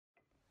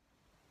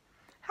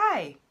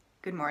Hi,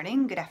 good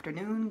morning, good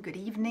afternoon, good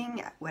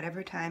evening,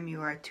 whatever time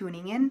you are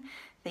tuning in.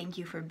 Thank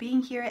you for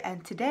being here.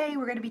 And today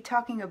we're going to be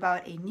talking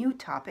about a new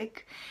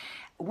topic,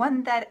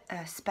 one that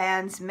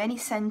spans many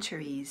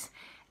centuries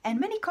and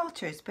many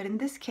cultures. But in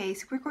this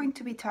case, we're going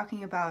to be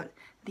talking about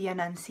the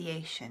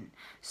Annunciation.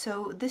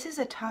 So this is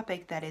a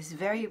topic that is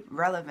very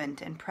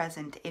relevant and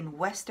present in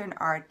Western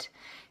art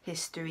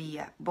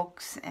history,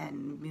 books,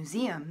 and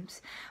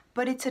museums.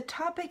 But it's a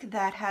topic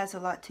that has a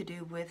lot to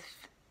do with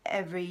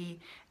every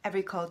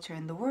culture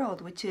in the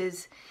world, which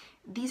is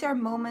these are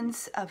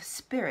moments of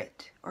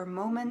spirit or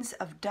moments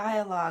of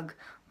dialogue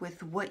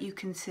with what you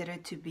consider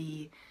to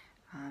be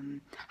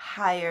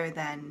higher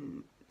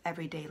than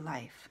everyday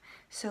life.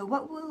 So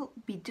what we'll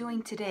be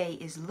doing today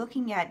is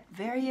looking at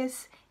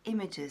various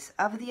images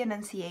of the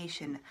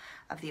Annunciation,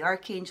 of the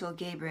Archangel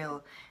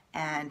Gabriel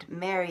and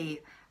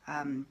Mary,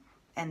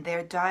 and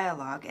their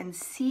dialogue, and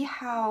see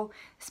how,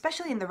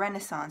 especially in the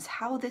Renaissance,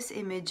 how this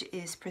image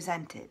is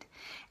presented.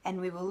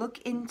 And we will look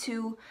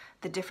into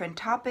the different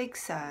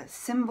topics,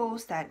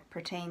 symbols that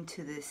pertain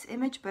to this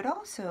image, but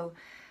also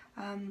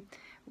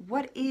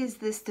what is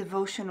this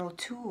devotional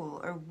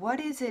tool, or what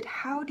is it,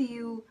 how do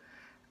you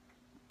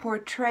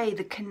portray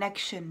the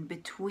connection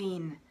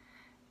between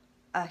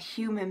a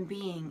human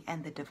being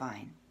and the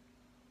divine?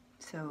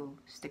 So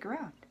stick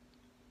around.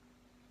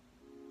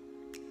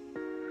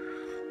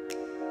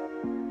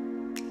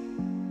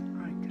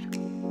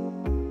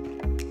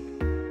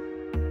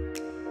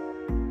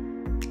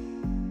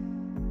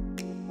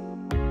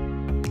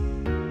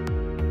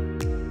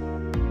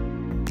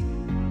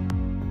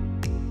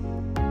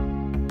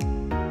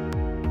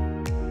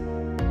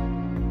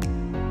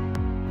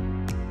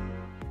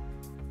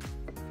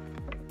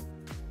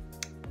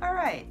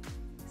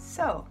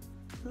 So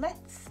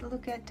let's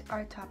look at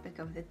our topic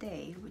of the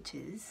day, which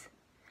is,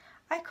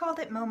 I called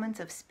it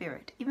moments of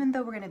spirit. Even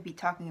though we're going to be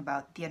talking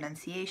about the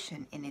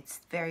Annunciation in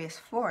its various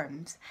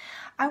forms,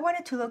 I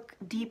wanted to look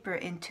deeper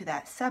into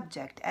that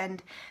subject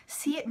and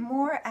see it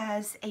more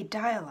as a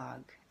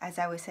dialogue. As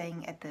I was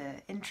saying at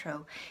the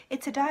intro,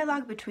 it's a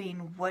dialogue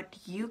between what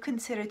you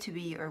consider to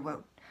be, or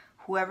what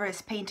whoever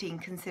is painting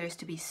considers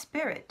to be,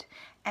 spirit,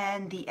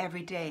 and the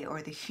everyday,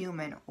 or the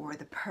human, or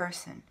the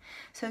person.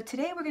 So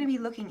today we're going to be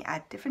looking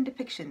at different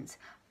depictions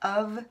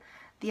of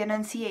the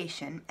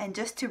Annunciation. And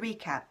just to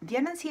recap, the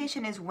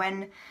Annunciation is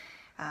when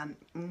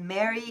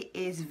Mary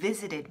is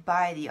visited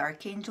by the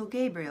Archangel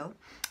Gabriel,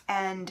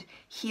 and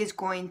he is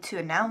going to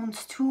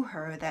announce to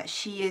her that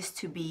she is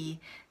to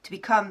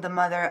become the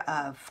mother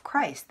of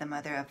Christ, the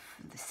mother of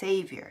the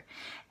Savior.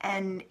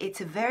 And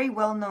it's a very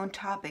well-known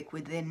topic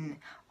within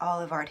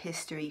all of art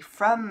history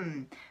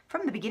from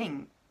the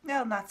beginning.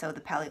 Well, not so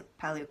the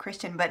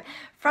Paleo-Christian, but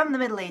from the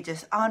Middle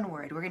Ages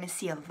onward, we're going to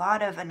see a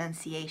lot of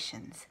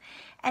Annunciations.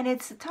 And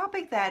it's a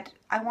topic that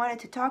I wanted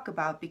to talk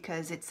about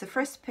because it's the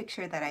first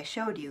picture that I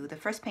showed you. The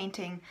first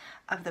painting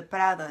of the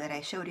Prado that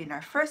I showed you in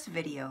our first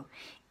video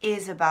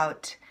is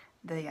about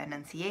the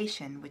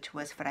Annunciation, which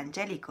was for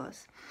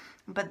Angelicos.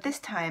 But this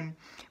time,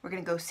 we're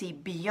going to go see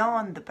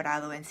beyond the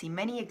Prado and see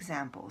many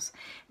examples.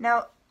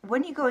 Now,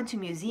 when you go into a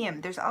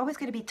museum, there's always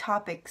going to be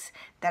topics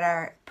that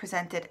are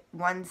presented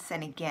once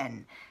and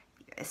again,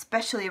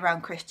 especially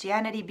around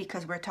Christianity,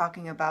 because we're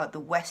talking about the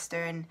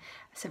Western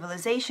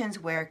civilizations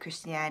where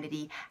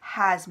Christianity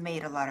has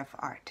made a lot of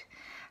art.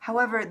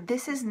 However,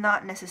 this is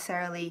not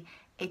necessarily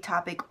a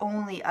topic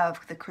only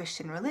of the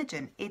Christian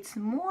religion. It's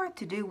more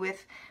to do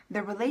with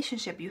the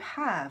relationship you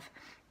have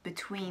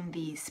between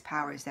these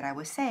powers that I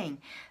was saying,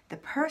 the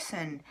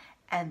person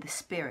and the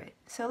spirit.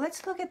 So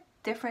let's look at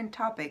different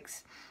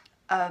topics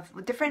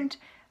of different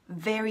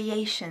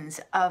variations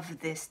of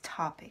this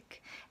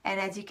topic. And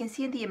as you can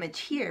see in the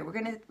image here, we're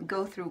going to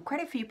go through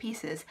quite a few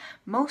pieces,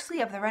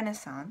 mostly of the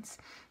Renaissance.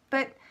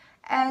 But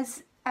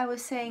as I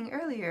was saying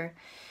earlier,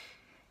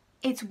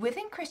 it's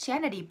within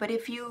Christianity, but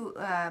if you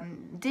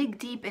dig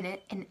deep in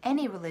it, in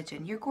any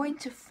religion, you're going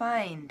to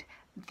find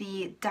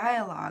the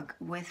dialogue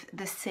with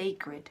the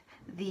sacred,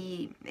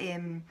 the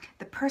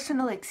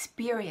personal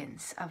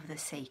experience of the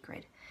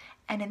sacred.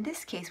 And in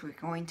this case, we're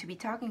going to be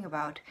talking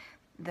about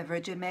the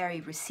Virgin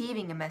Mary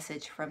receiving a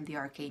message from the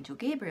Archangel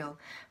Gabriel.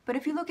 But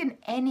if you look in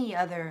any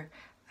other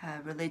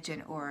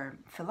religion or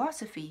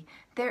philosophy,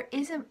 there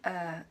is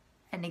an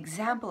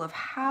example of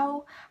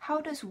how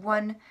does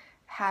one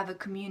have a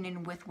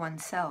communion with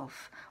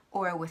oneself,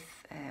 or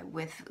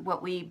with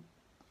what we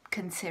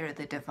consider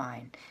the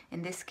divine.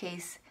 In this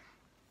case,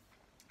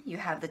 you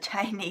have the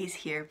Chinese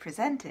here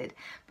presented,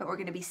 but we're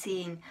going to be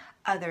seeing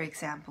other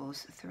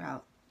examples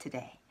throughout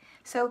today.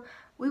 So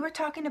we were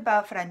talking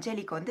about Fra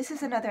Angelico, and this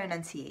is another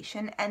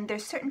Annunciation, and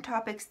there's certain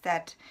topics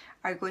that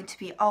are going to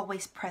be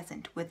always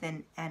present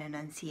within an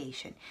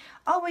Annunciation.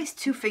 Always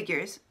two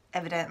figures,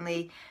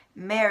 evidently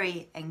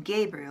Mary and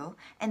Gabriel,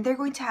 and they're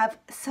going to have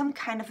some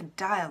kind of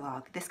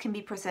dialogue. This can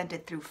be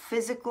presented through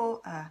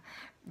physical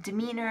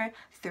demeanor,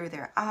 through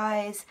their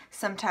eyes,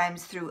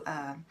 sometimes through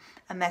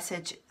a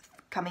message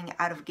coming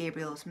out of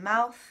Gabriel's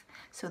mouth.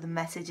 So the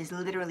message is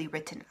literally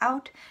written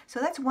out.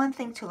 So that's one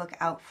thing to look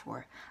out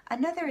for.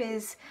 Another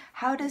is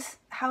how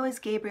is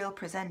Gabriel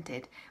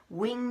presented?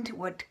 Winged,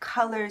 what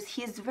colors?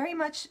 He is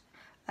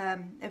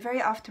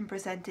very often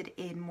presented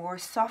in more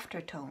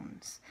softer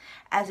tones,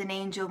 as an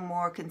angel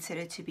more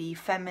considered to be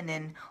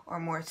feminine or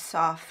more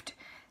soft,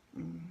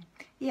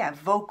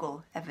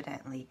 vocal,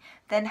 evidently.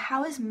 Then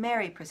how is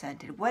Mary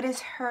presented? What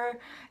is her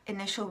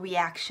initial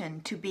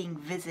reaction to being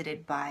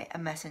visited by a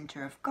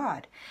messenger of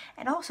God?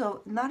 And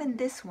also, not in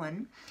this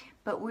one,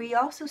 but we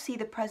also see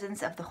the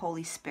presence of the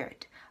Holy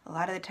Spirit, a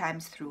lot of the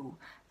times through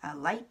a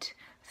light,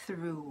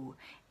 through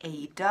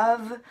a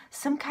dove,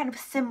 some kind of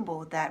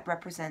symbol that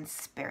represents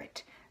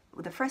spirit.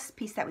 The first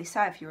piece that we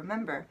saw, if you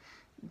remember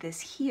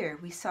this here,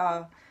 we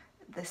saw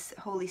this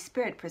Holy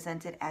Spirit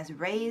presented as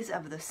rays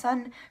of the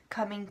sun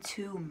coming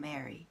to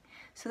Mary.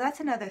 So that's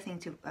another thing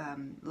to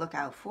look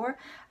out for.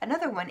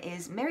 Another one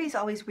is Mary's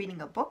always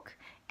reading a book,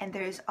 and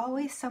there's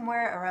always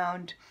somewhere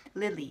around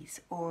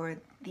lilies, or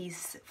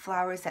these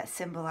flowers that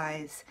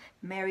symbolize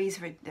Mary's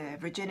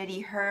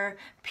virginity, her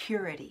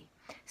purity.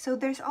 So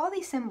there's all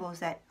these symbols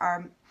that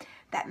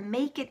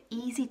make it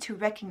easy to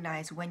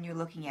recognize when you're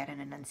looking at an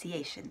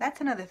Annunciation.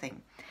 That's another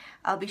thing.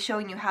 I'll be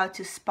showing you how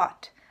to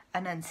spot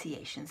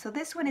Annunciation. So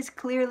this one is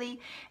clearly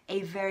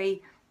a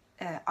very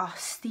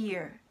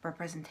austere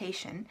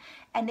representation,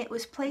 and it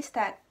was placed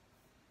at,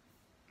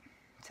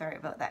 sorry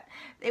about that,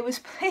 it was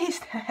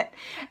placed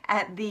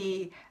at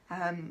the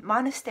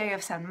monastery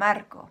of San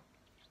Marco.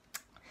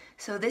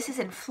 So this is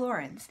in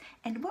Florence,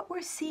 and what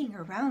we're seeing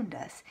around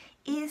us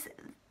is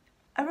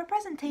a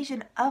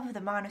representation of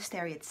the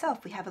monastery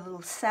itself. We have a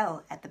little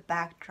cell at the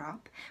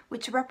backdrop,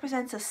 which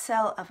represents a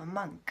cell of a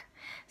monk.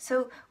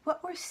 So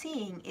what we're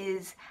seeing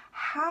is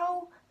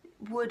how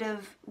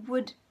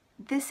would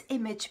this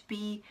image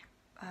be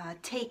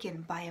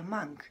taken by a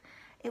monk?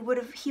 He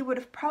would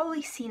have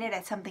probably seen it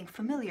as something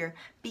familiar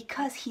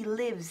because he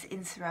lives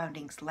in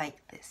surroundings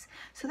like this.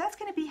 So that's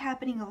going to be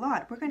happening a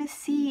lot. We're going to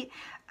see,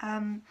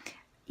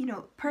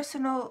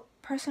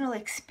 personal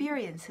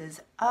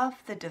experiences of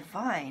the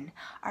divine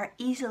are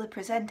easily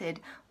presented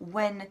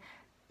when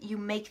you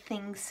make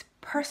things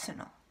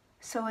personal.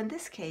 So in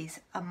this case,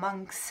 a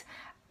monk's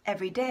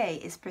everyday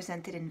is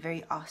presented in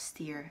very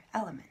austere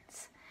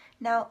elements.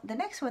 Now, the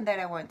next one that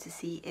I want to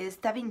see is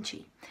Da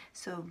Vinci.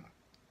 So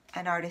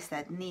an artist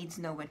that needs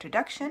no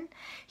introduction.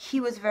 He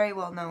was very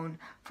well known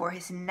for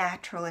his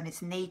natural and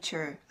his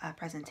nature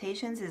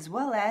presentations, as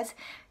well as,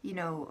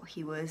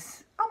 he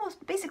was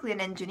almost basically an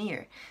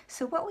engineer.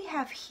 So what we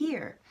have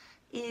here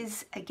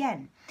is,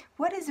 again,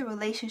 what is the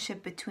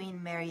relationship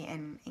between Mary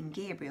and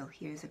Gabriel?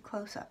 Here's a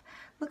close-up.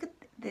 Look at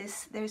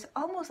this. There's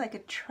almost like a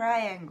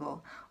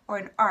triangle or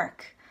an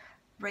arc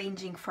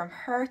ranging from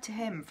her to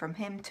him, from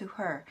him to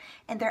her,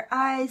 and their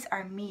eyes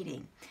are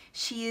meeting.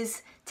 She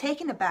is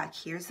taken aback.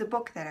 Here's the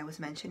book that I was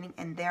mentioning,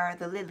 and there are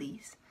the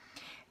lilies.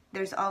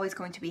 There's always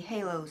going to be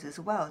halos as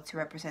well to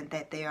represent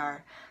that they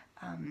are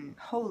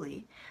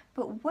holy.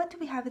 But what do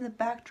we have in the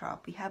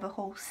backdrop? We have a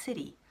whole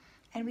city,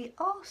 and we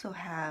also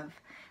have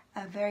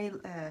a very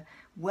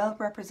well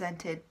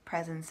represented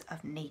presence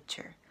of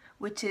nature,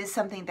 which is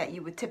something that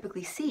you would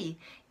typically see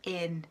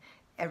in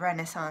a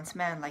Renaissance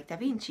man like Da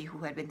Vinci, who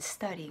had been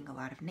studying a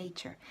lot of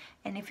nature.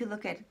 And if you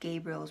look at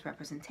Gabriel's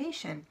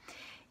representation,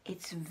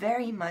 it's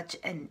very much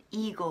an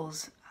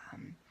eagle's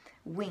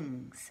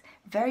wings,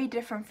 very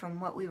different from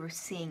what we were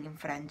seeing in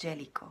Fra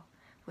Angelico,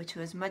 which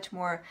was much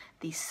more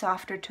these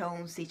softer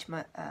tones, each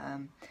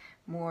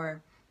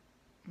more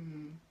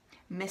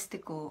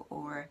mystical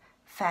or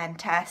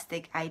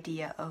fantastic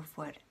idea of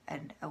what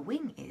a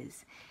wing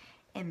is.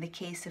 In the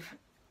case of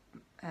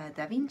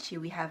Da Vinci,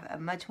 we have a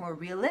much more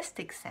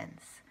realistic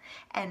sense,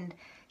 and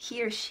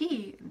he or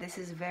she, this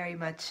is very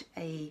much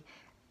a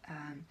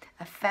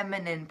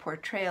feminine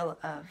portrayal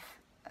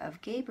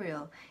of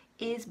Gabriel,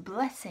 is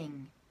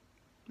blessing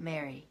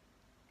Mary,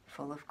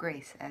 full of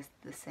grace, as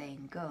the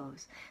saying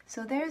goes.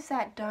 So there's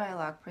that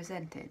dialogue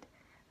presented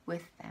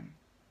with them.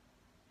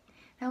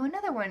 Now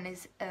another one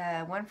is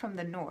one from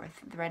the north.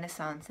 The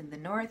Renaissance in the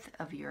north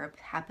of Europe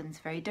happens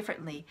very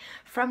differently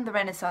from the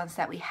Renaissance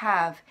that we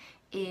have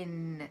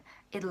in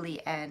Italy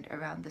and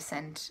around the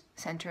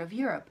center of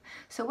Europe.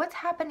 So what's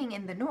happening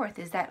in the north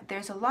is that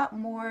there's a lot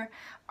more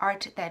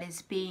art that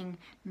is being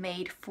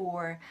made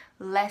for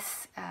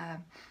less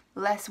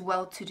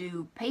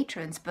well-to-do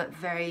patrons, but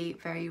very,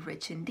 very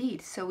rich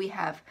indeed. So we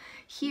have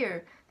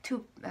here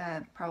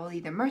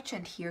probably the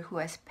merchant here who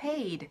has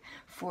paid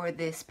for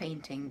this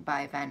painting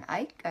by Van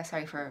Eyck.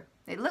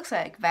 It looks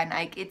like Van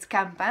Eyck, it's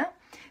Campin.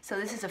 So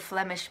this is a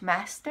Flemish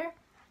master.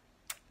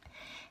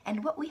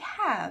 And what we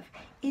have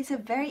is a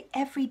very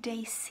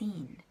everyday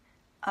scene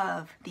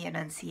of the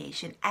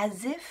Annunciation,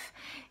 as if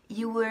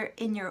you were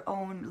in your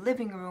own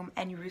living room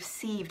and you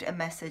received a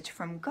message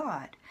from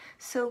God.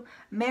 So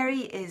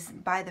Mary is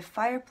by the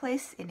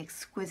fireplace in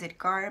exquisite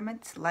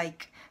garments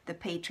like the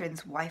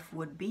patron's wife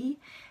would be,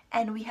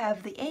 and we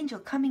have the angel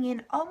coming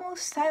in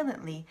almost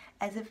silently,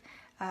 as if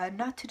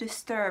not to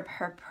disturb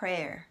her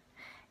prayer.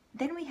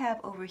 Then we have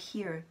over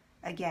here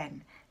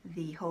again,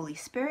 the Holy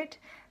Spirit.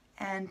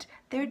 And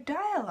their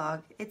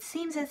dialogue, it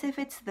seems as if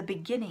it's the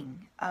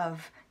beginning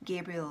of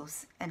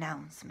Gabriel's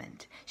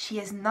announcement. She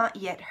has not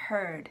yet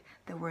heard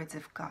the words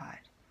of God.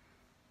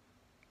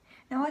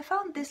 Now I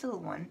found this little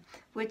one,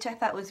 which I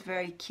thought was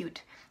very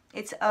cute.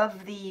 It's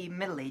of the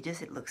Middle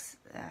Ages. It looks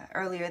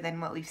earlier than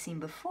what we've seen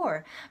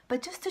before,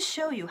 but just to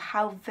show you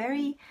how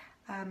very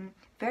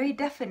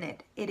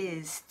definite it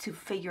is to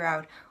figure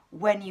out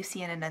when you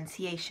see an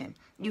Annunciation.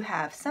 You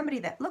have somebody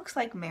that looks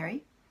like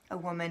Mary, a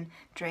woman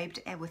draped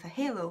and with a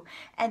halo,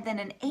 and then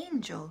an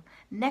angel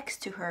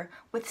next to her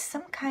with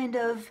some kind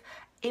of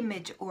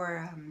image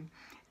or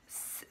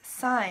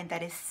sign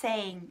that is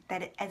saying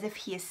that as if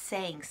he is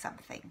saying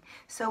something.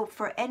 So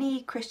for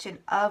any Christian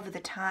of the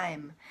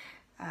time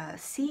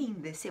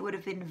seeing this, it would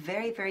have been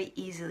very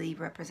easily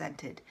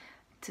represented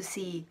to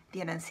see the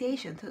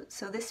Annunciation.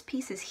 So this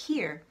piece is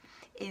here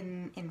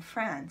in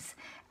France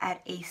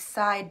at a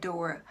side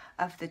door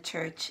of the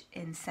church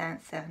in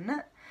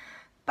Saint-Cernin,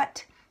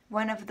 but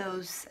one of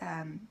those,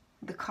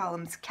 the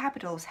column's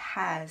capitals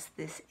has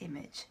this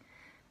image.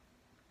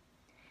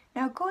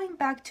 Now going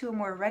back to a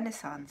more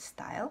Renaissance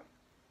style,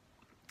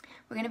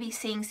 we're going to be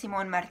seeing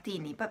Simone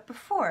Martini, but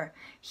before,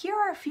 here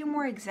are a few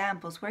more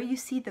examples where you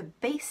see the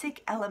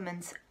basic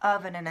elements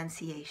of an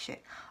Annunciation.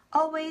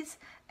 Always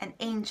an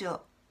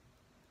angel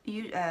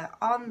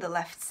on the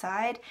left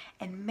side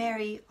and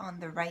Mary on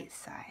the right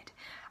side.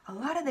 A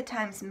lot of the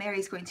times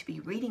Mary's going to be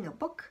reading a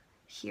book.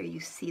 Here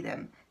you see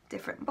them,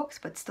 different books,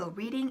 but still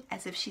reading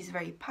as if she's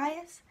very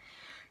pious.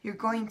 You're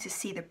going to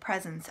see the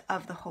presence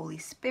of the Holy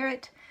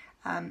Spirit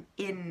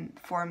in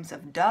forms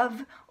of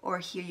dove, or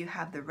here you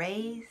have the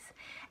rays.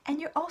 And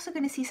you're also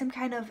going to see some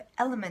kind of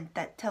element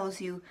that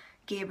tells you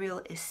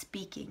Gabriel is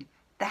speaking.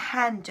 The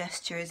hand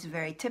gesture is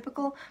very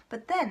typical,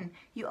 but then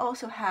you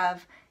also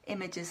have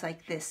images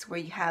like this where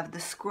you have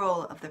the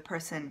scroll of the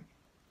person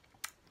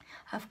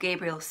of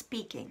Gabriel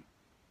speaking.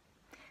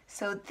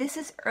 So this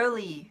is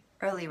early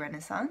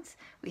Renaissance.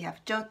 We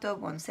have Giotto,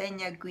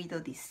 Monsegna, Guido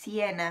di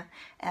Siena.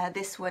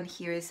 This one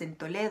here is in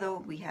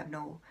Toledo. We have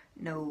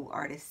no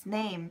artist's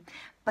name,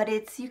 but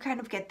you kind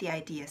of get the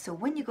idea. So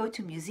when you go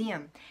to a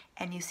museum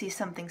and you see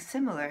something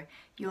similar,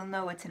 you'll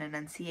know it's an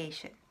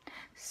Annunciation.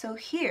 So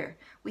here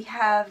we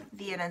have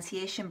the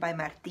Annunciation by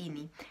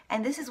Martini,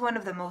 and this is one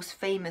of the most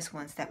famous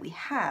ones that we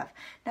have.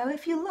 Now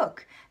if you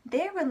look,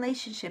 their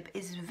relationship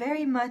is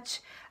very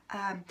much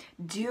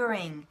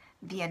during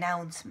the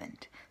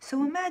announcement.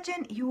 So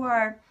imagine you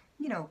are,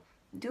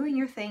 doing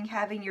your thing,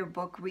 having your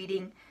book,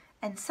 reading,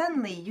 and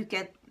suddenly you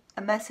get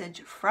a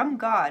message from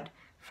God,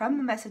 from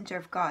a messenger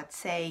of God,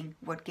 saying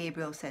what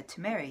Gabriel said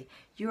to Mary: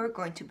 you're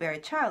going to bear a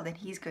child and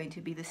he's going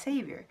to be the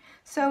Savior.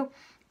 So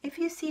if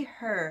you see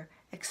her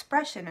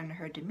expression and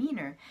her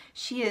demeanor,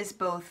 she is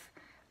both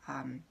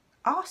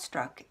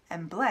awestruck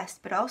and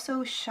blessed, but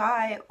also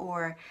shy,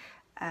 or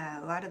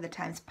a lot of the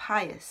times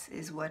pious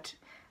is what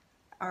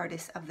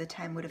artists of the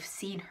time would have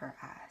seen her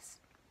as.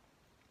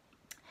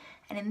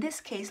 And in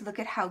this case, look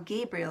at how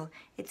Gabriel,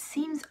 it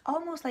seems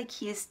almost like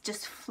he is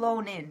just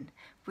flown in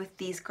with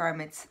these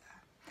garments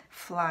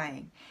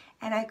flying.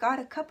 And I got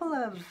a couple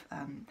of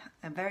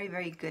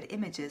very good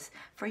images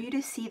for you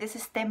to see. This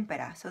is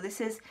tempera, so this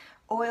is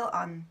oil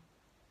on,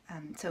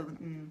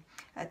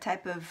 a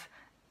type of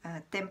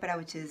tempera,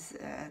 which is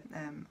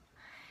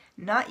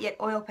not yet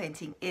oil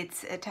painting.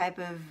 It's a type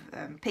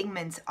of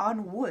pigments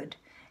on wood,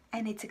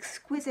 and it's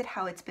exquisite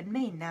how it's been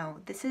made. Now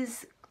this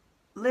is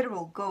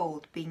literal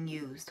gold being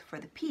used for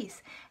the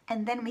piece,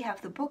 and then we have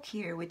the book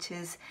here, which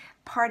is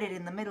parted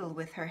in the middle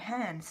with her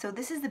hand. So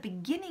this is the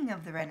beginning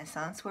of the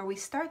Renaissance, where we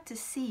start to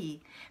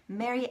see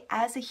Mary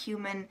as a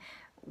human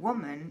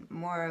woman,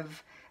 more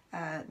of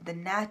the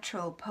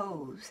natural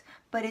pose,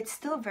 but it's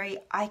still very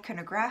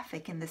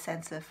iconographic in the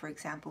sense of, for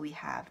example, we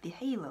have the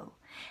halo,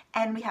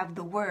 and we have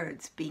the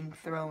words being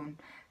thrown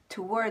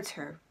towards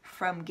her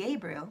from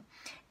Gabriel,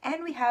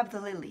 and we have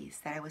the lilies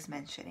that I was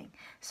mentioning.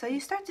 So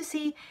you start to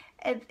see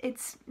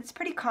it's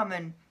pretty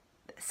common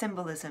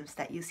symbolisms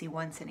that you see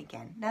once and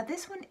again. Now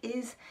this one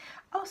is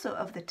also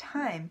of the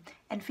time,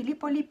 and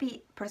Filippo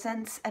Lippi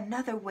presents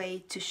another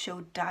way to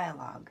show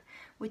dialogue,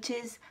 which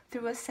is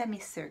through a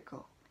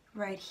semicircle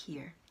right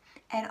here,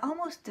 and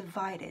almost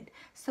divided.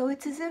 So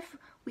it's as if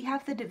we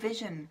have the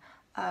division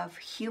of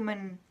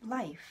human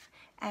life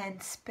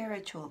and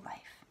spiritual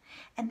life.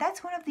 And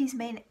that's one of these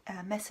main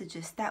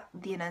messages that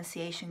the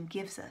Annunciation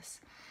gives us.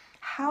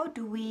 How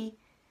do we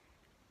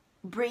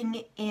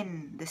bring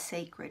in the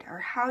sacred, or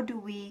how do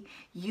we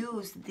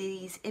use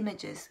these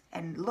images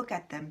and look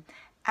at them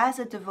as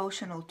a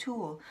devotional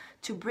tool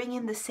to bring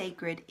in the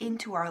sacred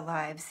into our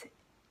lives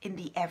in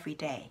the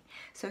everyday?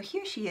 So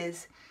here she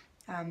is.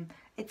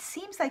 It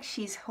seems like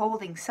she's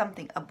holding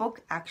something, a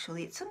book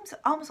actually. It seems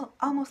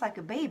almost like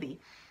a baby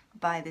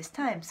by this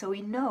time. So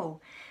we know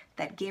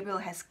that Gabriel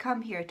has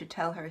come here to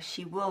tell her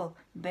she will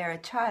bear a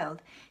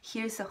child.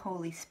 Here's the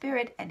Holy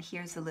Spirit, and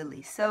here's the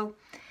lily. So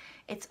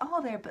it's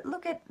all there, but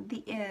look at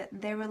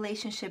their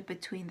relationship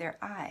between their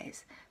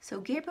eyes.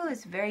 So Gabriel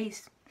is very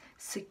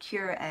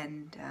secure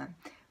and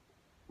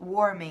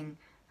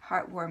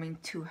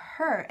heartwarming to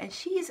her, and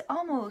she is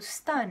almost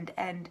stunned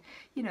and,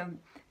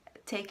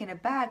 taken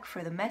aback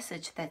for the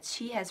message that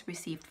she has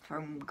received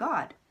from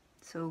God.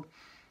 So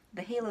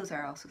the halos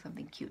are also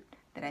something cute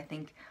that I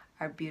think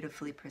are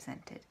beautifully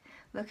presented.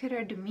 Look at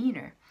her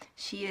demeanor.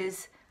 She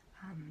is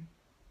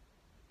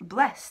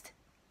blessed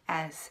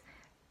as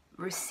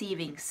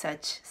receiving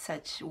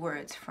such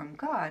words from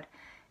God,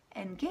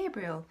 and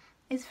Gabriel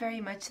is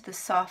very much the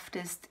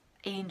softest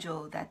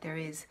angel that there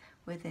is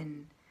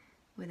within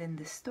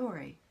the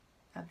story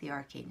of the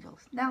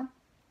archangels. Now,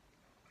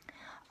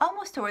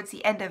 almost towards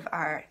the end of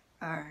our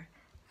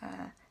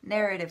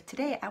narrative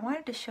today, I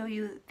wanted to show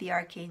you the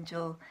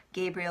Archangel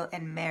Gabriel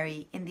and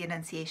Mary in the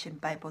Annunciation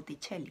by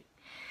Botticelli.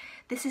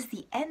 This is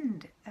the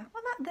end,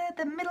 not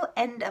the middle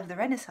end of the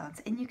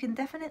Renaissance, and you can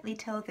definitely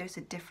tell there's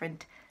a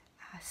different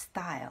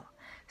style.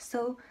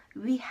 So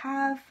we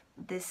have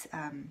this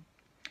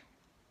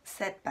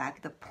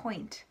setback, the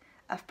point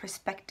of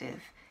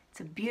perspective.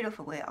 It's a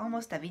beautiful way,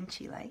 almost Da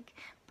Vinci-like.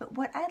 But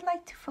what I'd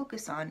like to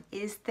focus on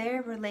is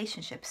their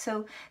relationship.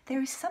 So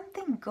there is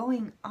something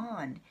going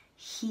on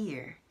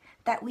here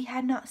that we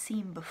had not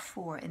seen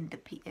before in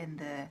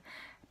the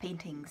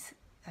paintings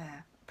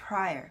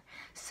prior.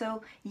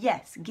 So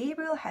yes,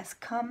 Gabriel has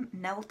come,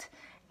 knelt,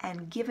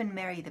 and given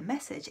Mary the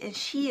message, and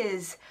she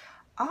is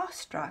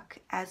awestruck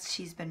as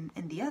she's been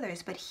in the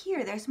others, but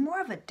here there's more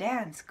of a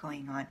dance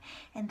going on,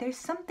 and there's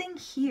something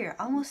here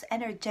almost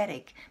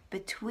energetic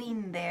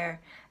between their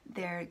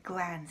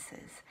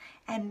glances.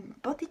 And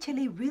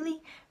Botticelli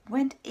really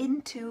went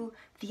into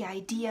the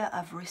idea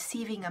of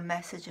receiving a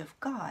message of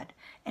God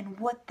and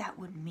what that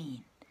would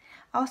mean.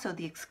 Also,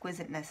 the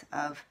exquisiteness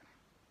of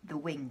the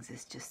wings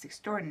is just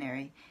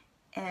extraordinary,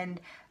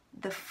 and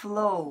the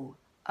flow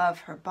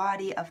of her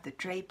body, of the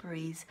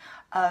draperies,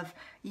 of,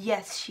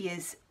 yes, she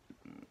is,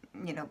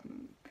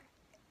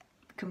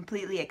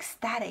 completely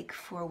ecstatic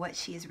for what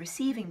she is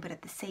receiving, but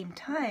at the same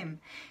time,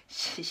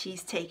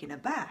 she's taken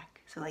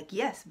aback. So like,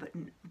 yes,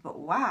 but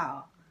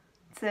wow.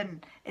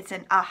 It's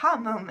an aha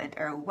moment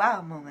or a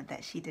wow moment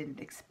that she didn't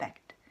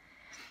expect.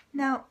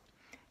 Now,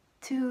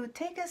 to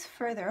take us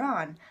further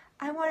on,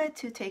 I wanted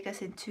to take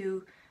us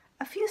into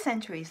a few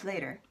centuries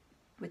later,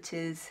 which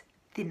is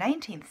the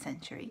 19th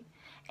century,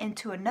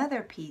 into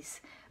another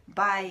piece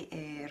by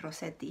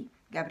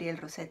Gabriel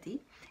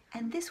Rossetti,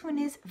 and this one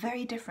is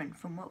very different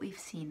from what we've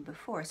seen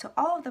before. So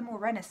all of them were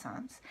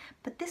Renaissance,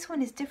 but this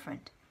one is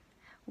different.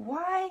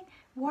 Why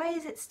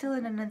is it still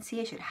an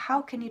Annunciation?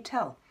 How can you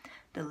tell?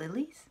 The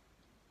lilies,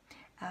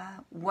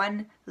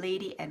 one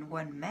lady and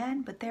one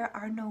man, but there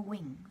are no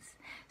wings.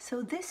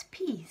 So this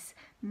piece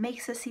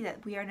makes us see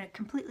that we are in a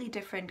completely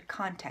different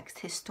context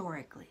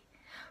historically.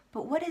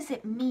 But what does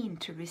it mean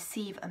to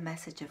receive a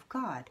message of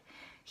God?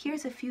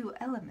 Here's a few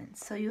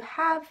elements. So you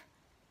have,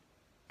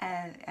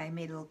 I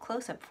made a little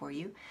close-up for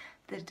you,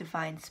 the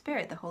divine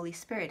spirit, the Holy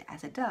Spirit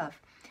as a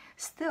dove.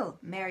 Still,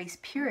 Mary's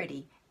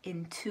purity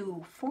in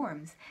two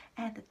forms.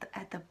 And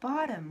at the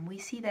bottom, we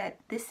see that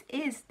this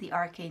is the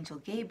Archangel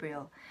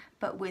Gabriel,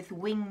 but with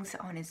wings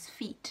on his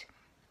feet.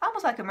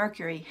 Almost like a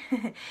Mercury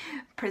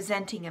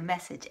presenting a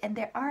message. And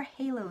there are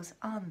halos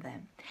on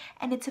them.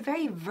 And it's a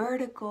very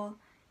vertical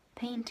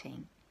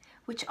painting,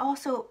 which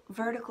also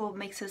vertical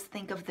makes us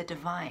think of the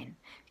divine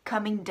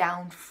coming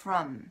down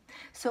from.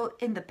 So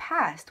in the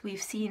past,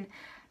 we've seen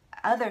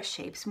other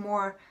shapes,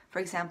 more, for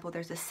example,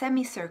 there's a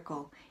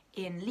semicircle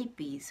in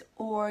Lippi's,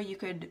 or you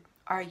could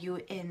argue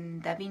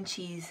in Da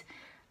Vinci's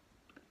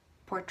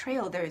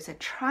portrayal, there is a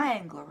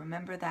triangle.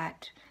 Remember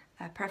that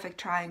perfect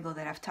triangle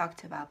that I've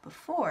talked about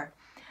before.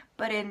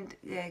 But in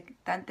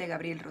Dante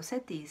Gabriel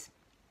Rossetti's,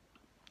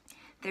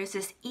 there's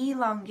this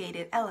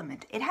elongated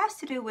element. It has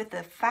to do with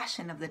the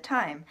fashion of the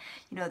time.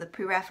 The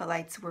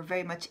Pre-Raphaelites were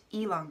very much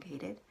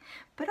elongated,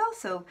 but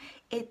also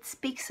it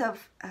speaks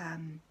of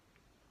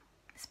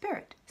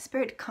spirit.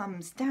 Spirit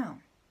comes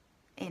down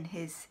in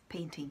his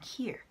painting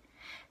here.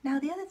 Now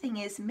the other thing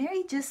is,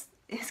 Mary just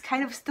is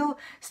kind of still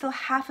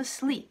half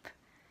asleep,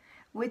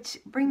 which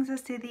brings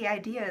us to the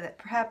idea that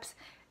perhaps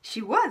she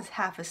was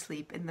half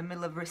asleep in the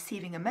middle of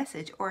receiving a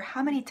message. Or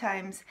how many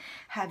times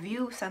have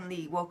you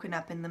suddenly woken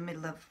up in the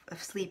middle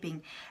of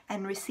sleeping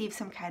and received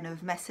some kind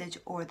of message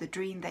or the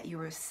dream that you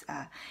were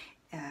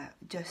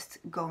just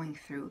going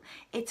through?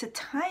 It's a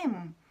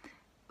time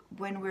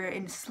when we're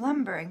in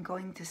slumber and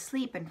going to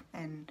sleep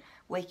and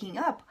waking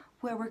up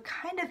where we're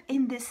kind of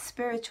in this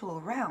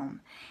spiritual realm.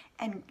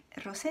 And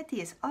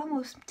Rossetti is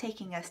almost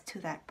taking us to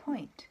that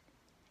point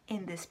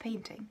in this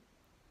painting.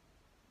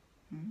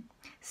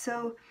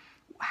 So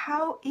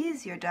how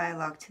is your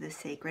dialogue to the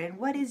sacred, and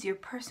what is your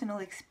personal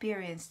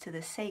experience to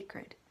the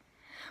sacred?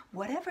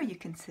 Whatever you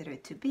consider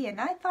it to be. And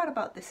I thought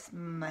about this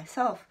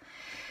myself.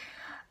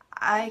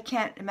 I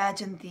can't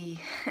imagine the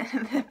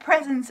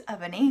presence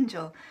of an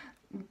angel,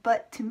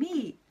 but to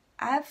me,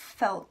 I've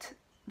felt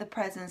the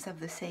presence of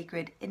the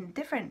sacred in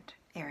different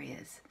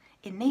areas,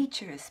 in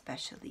nature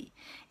especially,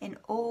 in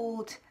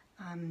old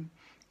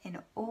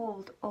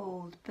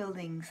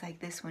buildings like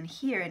this one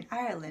here in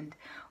Ireland,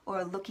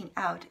 or looking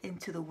out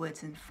into the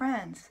woods in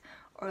France,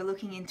 or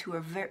looking into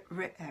a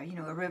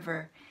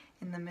river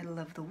in the middle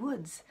of the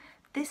woods,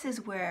 this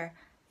is where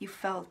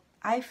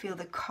I feel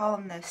the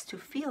calmness to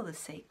feel the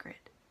sacred.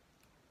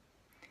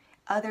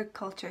 Other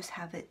cultures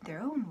have it their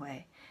own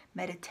way.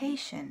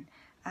 Meditation,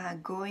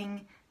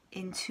 going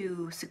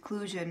into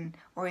seclusion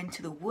or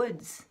into the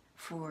woods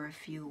for a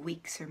few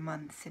weeks or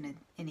months in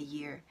a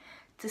year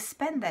to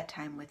spend that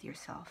time with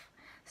yourself.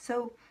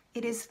 So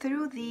it is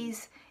through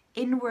these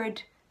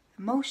inward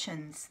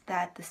motions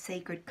that the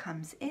sacred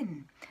comes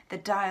in, the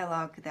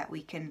dialogue that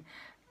we can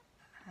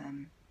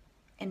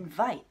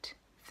invite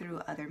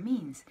through other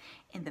means.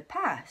 In the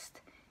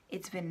past,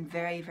 it's been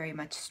very, very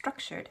much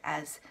structured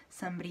as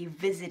somebody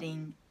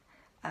visiting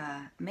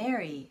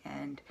Mary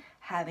and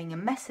having a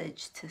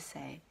message to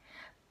say.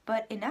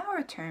 But in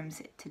our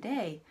terms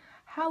today,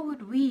 how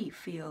would we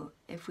feel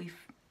if we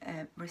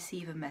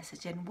receive a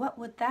message, and what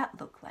would that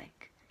look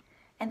like?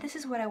 And this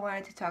is what I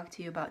wanted to talk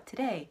to you about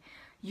today.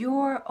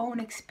 Your own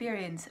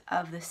experience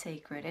of the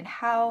sacred, and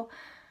how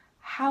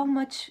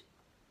much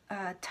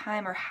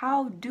time, or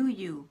how do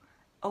you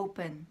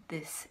open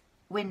this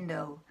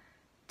window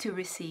to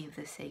receive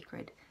the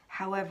sacred,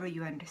 however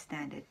you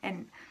understand it,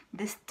 and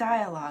this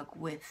dialogue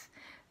with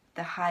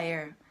the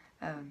higher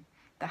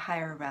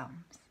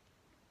realms.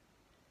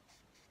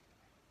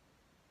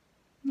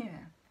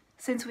 Yeah,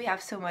 since we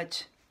have so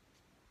much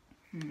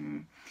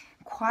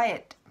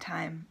quiet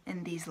time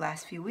in these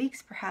last few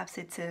weeks, perhaps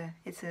it's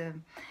a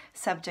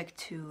subject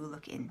to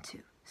look into.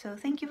 So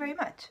thank you very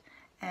much,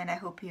 and I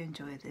hope you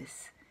enjoy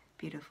this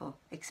beautiful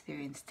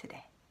experience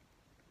today.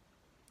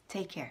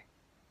 Take care.